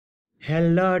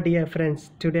Hello dear friends,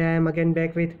 today I am again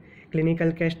back with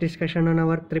clinical case discussion on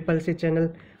our Triple C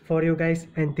channel for you guys,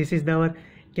 and this is our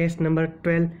case number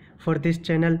 12 for this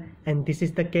channel, and this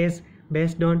is the case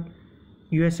based on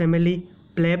USMLE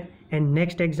pleb and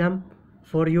next exam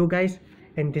for you guys,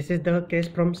 and this is the case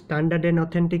from standard and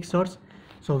authentic source.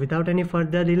 So without any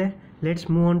further delay, let's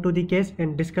move on to the case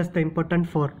and discuss the important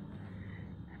for.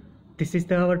 This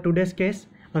is our today's case.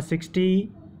 A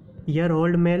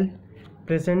 60-year-old male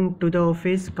present to the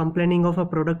office complaining of a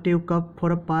productive cough for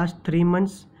the past 3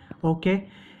 months. Okay,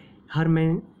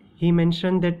 he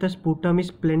mentioned that the sputum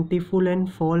is plentiful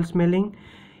and foul smelling.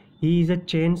 He is a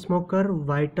chain smoker.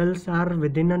 Vitals are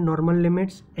within a normal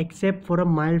limits except for a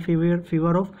mild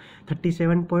fever of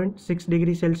 37.6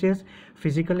 degrees Celsius.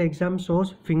 Physical exam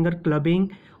shows finger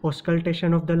clubbing.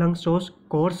 Auscultation of the lung shows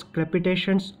coarse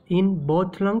crepitations in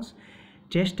both lungs.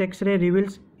 Chest X-ray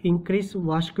reveals increased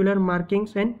vascular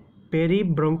markings and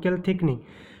peribronchial thickening.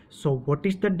 So what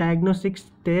is the diagnostic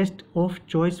test of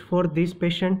choice for this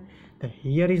patient?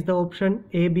 Here is the option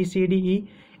A, B, C, D,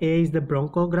 E. A is the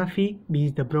bronchography, B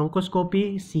is the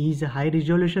bronchoscopy, C is a high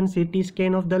resolution CT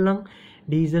scan of the lung,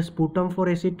 D is the sputum for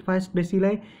acid-fast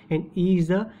bacilli, and E is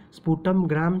the sputum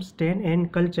gram stain and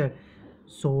culture.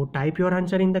 So type your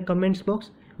answer in the comments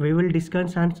box. We will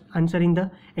discuss answer in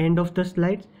the end of the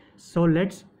slides. So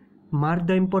let's mark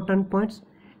the important points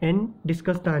and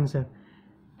discuss the answer.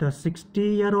 The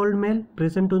 60-year-old male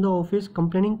present to the office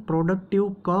complaining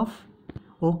productive cough,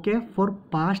 okay, for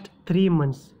past 3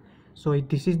 months. So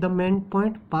this is the main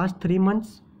point, past 3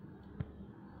 months.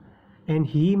 And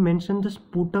he mentioned the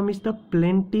sputum is the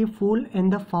plentiful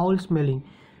and the foul smelling.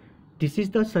 This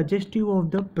is the suggestive of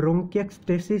the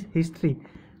bronchiectasis history.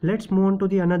 Let's move on to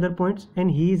the another points. And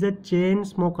he is a chain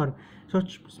smoker. So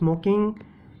smoking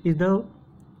is the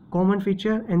common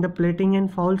feature, and the plating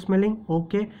and foul smelling,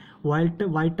 okay.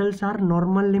 Vitals are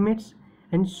normal limits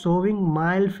and showing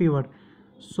mild fever.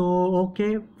 So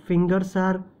okay, fingers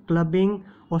are clubbing.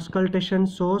 Auscultation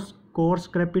shows coarse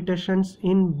crepitations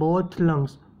in both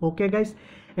lungs, okay guys.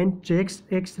 And chest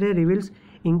X-ray reveals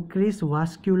increased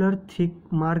vascular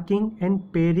marking and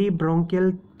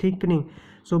peribronchial thickening.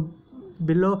 So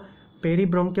below,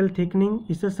 peribronchial thickening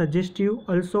is a suggestive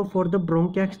also for the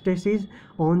bronchiectasis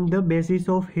on the basis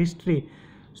of history.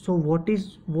 So what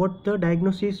the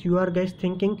diagnosis you are guys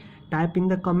thinking? Type in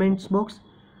the comments box.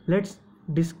 Let's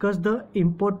discuss the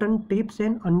important tips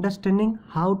and understanding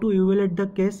how to evaluate the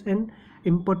case and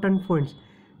important points.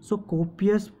 So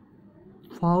copious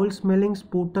foul smelling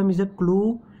sputum is a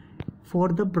clue for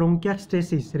the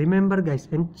bronchiectasis, remember guys.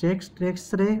 And chest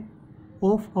X-ray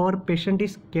of our patient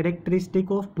is characteristic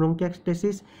of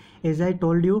bronchiectasis, as I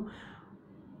told you.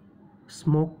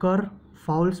 Smoker,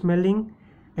 foul smelling,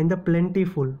 and the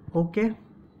plentiful, okay.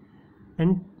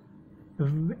 And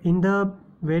in the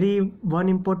very one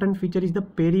important feature is the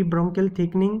peribronchial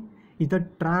thickening is the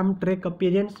tram track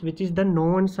appearance, which is the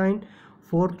known sign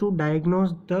for to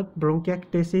diagnose the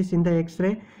bronchiectasis in the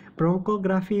X-ray.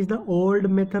 Bronchography is the old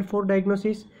method for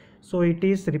diagnosis, so it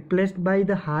is replaced by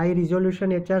the high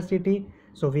resolution HRCT,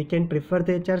 so we can prefer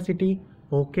the HRCT,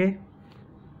 okay.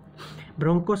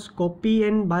 Bronchoscopy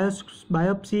and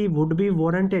biopsy would be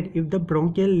warranted if the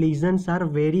bronchial lesions are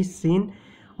very seen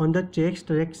on the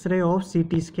chest X-ray of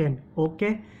CT scan,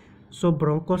 okay. So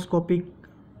bronchoscopy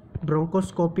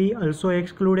also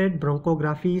excluded,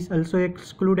 bronchography is also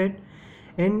excluded,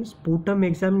 and sputum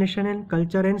examination and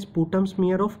culture and sputum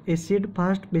smear of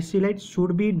acid-fast bacilli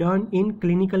should be done in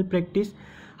clinical practice.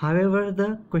 However,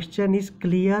 the question is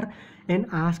clear and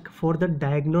ask for the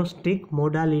diagnostic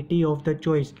modality of the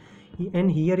choice.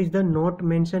 And here is the not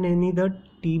mention any the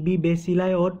TB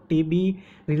bacilli or TB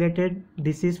related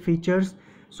disease features,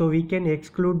 so we can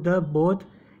exclude the both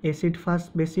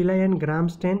acid-fast bacilli and gram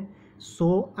stain.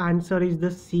 So answer is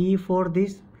the C for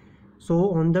this.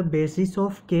 So on the basis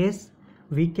of case,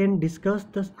 we can discuss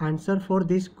the answer for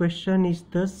this question is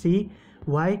the C.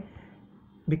 Why?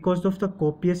 Because of the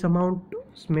copious amount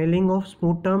smelling of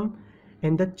sputum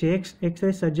and the chest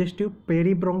X-ray suggestive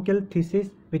peribronchial thesis,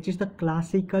 which is the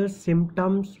classical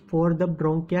symptoms for the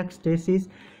bronchiectasis,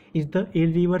 is the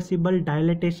irreversible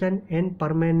dilatation and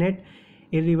permanent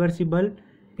irreversible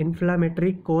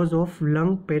inflammatory cause of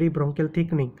lung peribronchial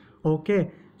thickening, okay.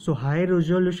 So high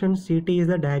resolution CT is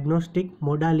the diagnostic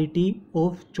modality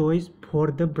of choice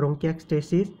for the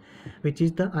bronchiectasis, which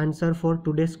is the answer for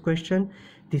today's question.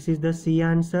 This is the C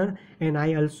answer. And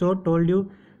I also told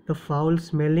you the foul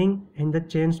smelling and the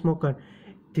chain smoker.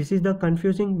 This is the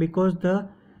confusing because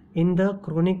in the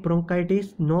chronic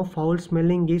bronchitis no foul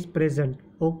smelling is present,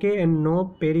 okay, and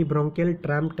no peribronchial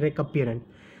tram track appearance.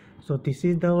 So this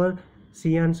is our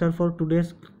C answer for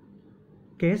today's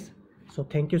case. So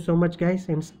thank you so much guys,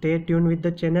 and stay tuned with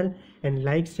the channel, and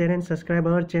like, share and subscribe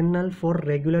our channel for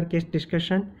regular case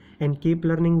discussion, and keep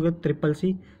learning with Triple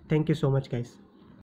C. Thank you so much guys.